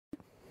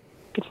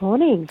Good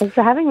morning. Thanks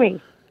for having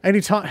me.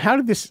 Anytime. How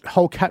did this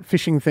whole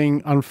catfishing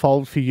thing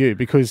unfold for you?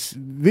 Because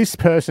this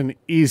person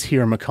is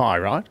here in Mackay,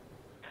 right?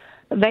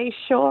 They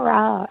sure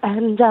are.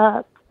 And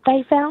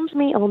they found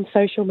me on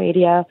social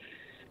media.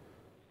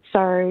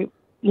 So,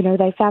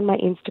 they found my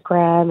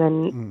Instagram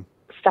and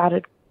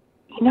started,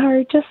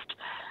 just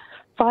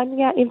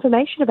finding out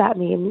information about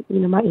me. And,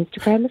 my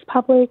Instagram is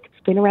public.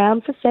 It's been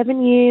around for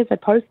 7 years. I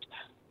post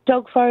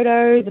dog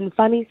photos and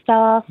funny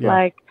stuff,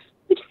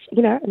 just,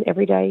 an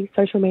everyday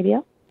social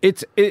media.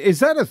 Is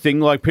that a thing?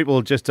 Like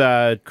people just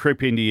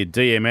creep into your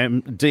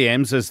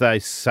DMs, as they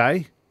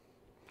say?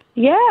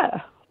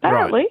 Yeah,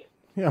 apparently. Right.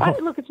 Yeah.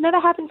 Look, it's never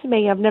happened to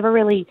me. I've never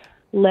really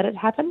let it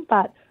happen,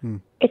 but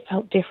it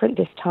felt different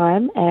this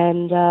time.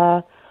 And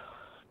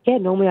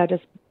normally I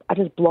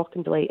just block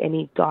and delete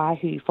any guy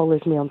who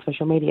follows me on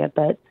social media.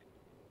 But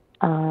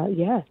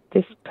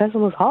this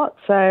person was hot,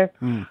 so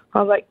I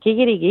was like,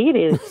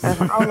 giggity.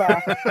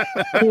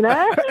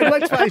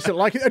 Let's face it,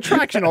 like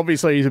attraction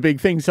obviously is a big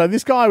thing. So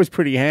this guy was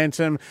pretty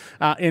handsome,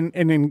 and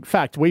in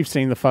fact, we've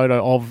seen the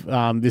photo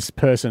of this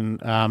person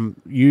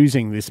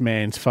using this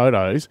man's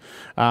photos,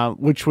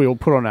 which we'll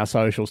put on our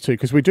socials too,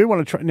 because we do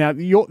want to. Now,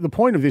 the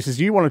point of this is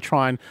you want to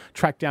try and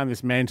track down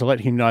this man to let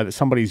him know that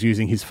somebody's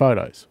using his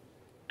photos.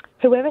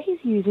 Whoever he's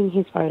using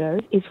his photos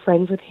is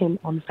friends with him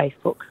on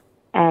Facebook,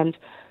 and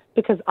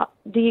because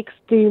the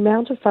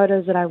amount of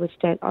photos that I was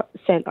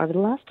sent over the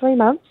last 3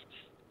 months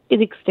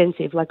is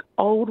extensive, like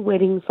old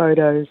wedding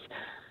photos,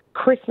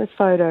 Christmas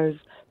photos,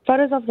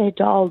 photos of their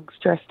dogs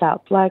dressed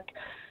up. Like,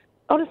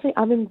 honestly,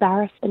 I'm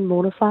embarrassed and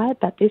mortified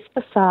that this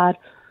facade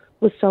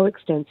was so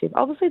extensive.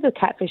 Obviously, the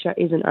catfisher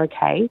isn't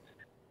okay,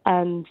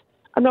 and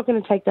I'm not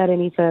going to take that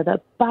any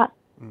further, but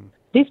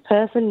this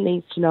person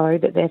needs to know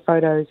that their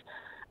photos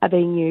are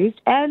being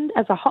used. And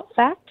as a hot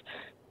fact,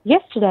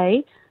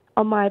 yesterday,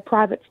 on my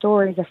private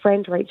stories, a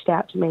friend reached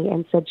out to me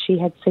and said she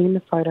had seen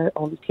the photo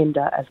on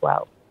Tinder as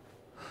well.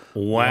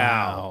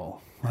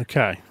 Wow.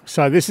 Okay,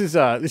 so this is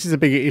a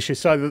bigger issue.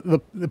 So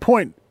the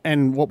point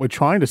and what we're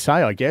trying to say,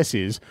 I guess,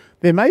 is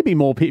there may be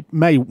more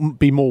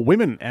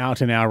women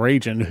out in our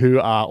region who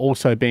are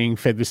also being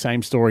fed the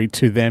same story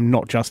to them,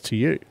 not just to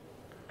you.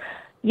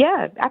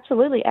 Yeah,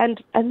 absolutely.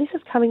 And this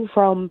is coming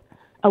from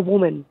a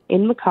woman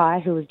in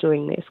Mackay who is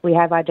doing this. We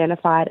have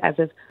identified as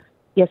of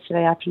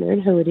yesterday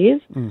afternoon who it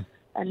is.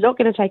 I'm not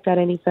going to take that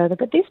any further.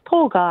 But this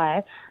poor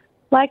guy,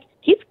 like,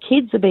 his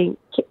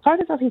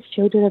photos of his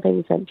children have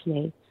been sent to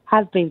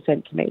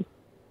me.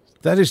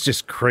 That is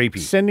just creepy.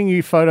 Sending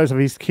you photos of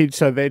his kids,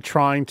 so they're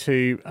trying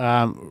to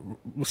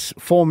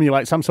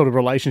formulate some sort of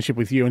relationship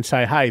with you and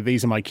say, hey,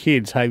 these are my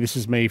kids. Hey, this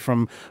is me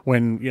from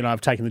when,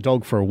 I've taken the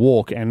dog for a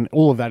walk. And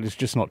all of that is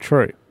just not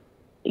true.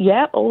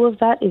 Yeah, all of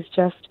that is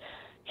just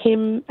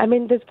him. I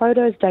mean, there's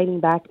photos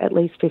dating back at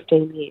least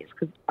 15 years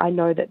because I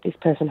know that this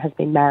person has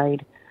been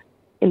married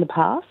in the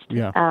past.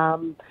 Yeah.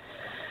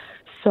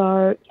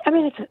 So, I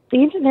mean, the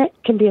internet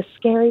can be a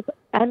scary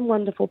and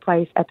wonderful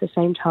place at the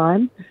same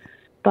time,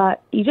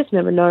 but you just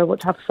never know what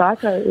type of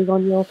psycho is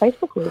on your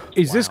Facebook list.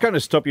 Is this going to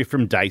stop you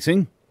from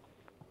dating?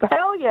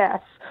 Hell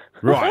yes.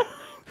 Right.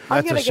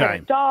 I'm That's going to get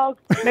a dog,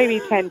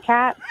 maybe 10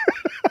 cats.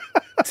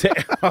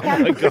 Oh,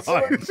 my God.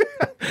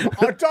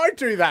 Oh, don't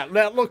do that.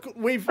 Now, look,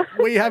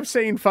 we have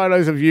seen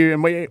photos of you,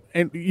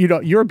 and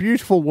you're a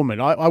beautiful woman.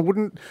 I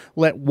wouldn't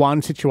let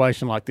one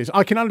situation like this.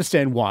 I can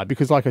understand why,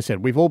 because, like I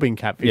said, we've all been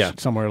catfished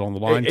somewhere along the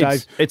line.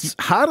 Dave, it's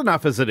hard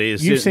enough as it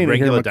is. You've seen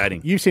regular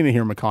dating. You've seen it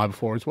here in Mackay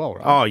before as well,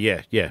 right? Oh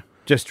yeah,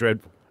 just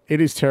dreadful.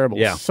 It is terrible.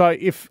 Yeah. So,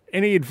 if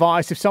any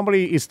advice, if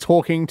somebody is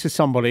talking to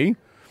somebody,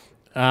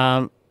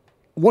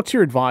 what's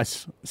your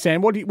advice,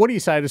 Sam? What do you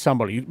say to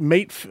somebody?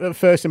 Meet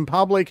first in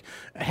public.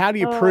 How do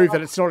you prove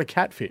that it's not a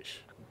catfish?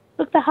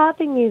 Look, the hard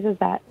thing is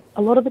that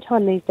a lot of the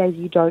time these days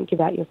you don't give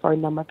out your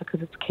phone number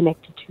because it's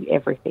connected to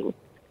everything,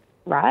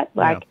 right?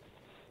 Like,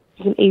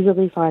 you can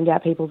easily find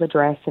out people's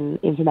address and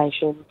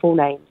information, full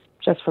names,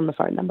 just from a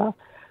phone number.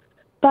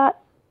 But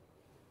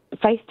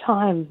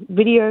FaceTime,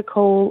 video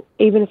call,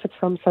 even if it's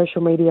from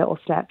social media or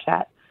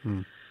Snapchat.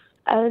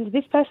 And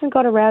this person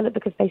got around it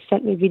because they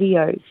sent me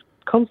videos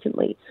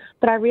constantly.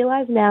 But I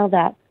realise now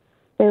that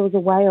there was a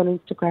way on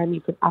Instagram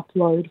you could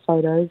upload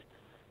photos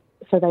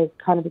so they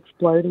kind of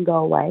explode and go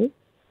away.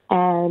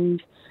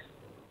 And,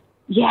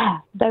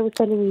 they were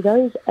sending me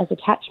those as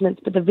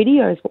attachments, but the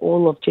videos were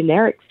all of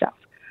generic stuff.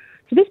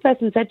 So this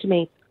person said to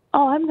me,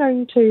 I'm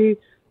going to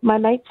my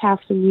mate's house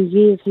for New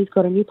Year's. He's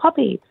got a new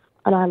puppy,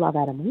 and I love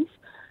animals.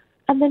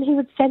 And then he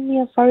would send me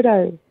a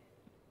photo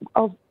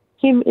of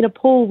him in a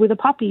pool with a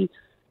puppy,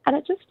 and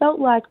it just felt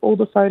like all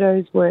the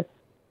photos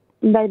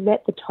they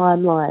met the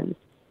timelines,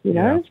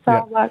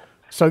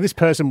 So this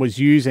person was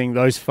using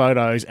those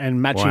photos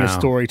and matching a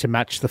story to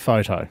match the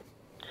photo.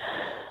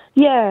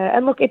 Yeah,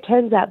 and look, it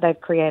turns out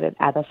they've created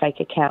other fake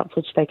accounts,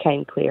 which they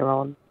came clear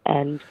on.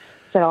 And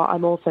so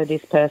I'm also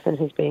this person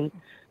who's been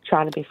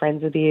trying to be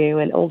friends with you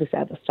and all this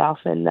other stuff.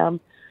 And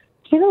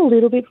it's been a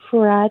little bit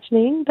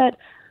frightening, but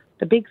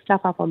the big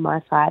stuff up on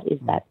my side is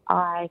that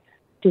I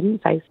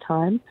didn't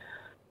FaceTime,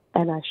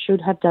 and I should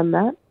have done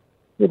that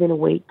within a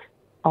week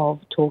of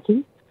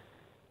talking.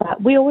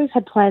 But we always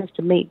had plans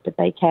to meet, but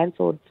they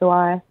cancelled. So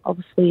I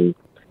obviously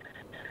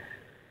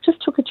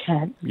just took a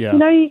chance. Yeah. You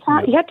know, you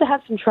have to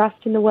have some trust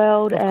in the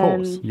world. Of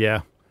course.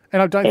 Yeah.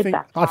 And I don't It think, I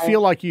backfired.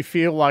 feel like you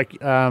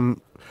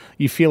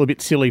feel a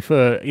bit silly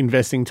for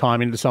investing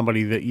time into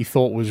somebody that you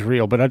thought was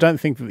real, but I don't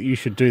think that you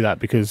should do that,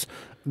 because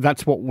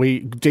that's what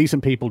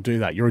decent people do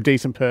that. You're a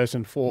decent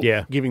person for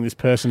giving this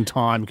person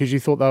time because you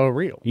thought they were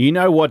real. You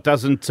know what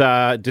doesn't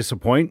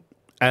disappoint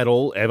at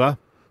all, ever?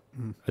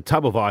 A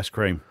tub of ice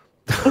cream.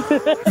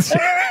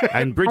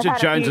 And Bridget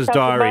I've had a few Jones's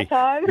tubs in my diary.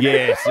 time.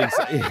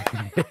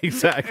 Yes,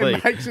 exactly.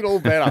 It makes it all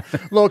better.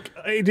 Look,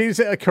 it is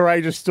a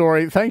courageous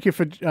story. Thank you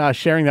for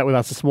sharing that with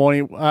us this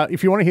morning.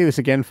 If you want to hear this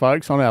again,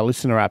 folks, on our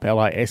listener app,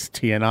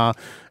 LISTNR,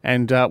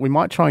 and we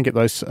might try and get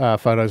those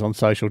photos on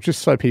social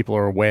just so people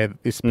are aware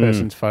that this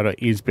person's photo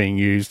is being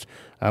used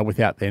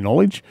without their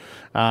knowledge.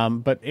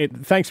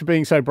 Thanks for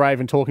being so brave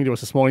and talking to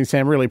us this morning,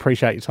 Sam. Really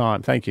appreciate your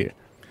time. Thank you.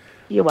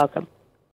 You're welcome.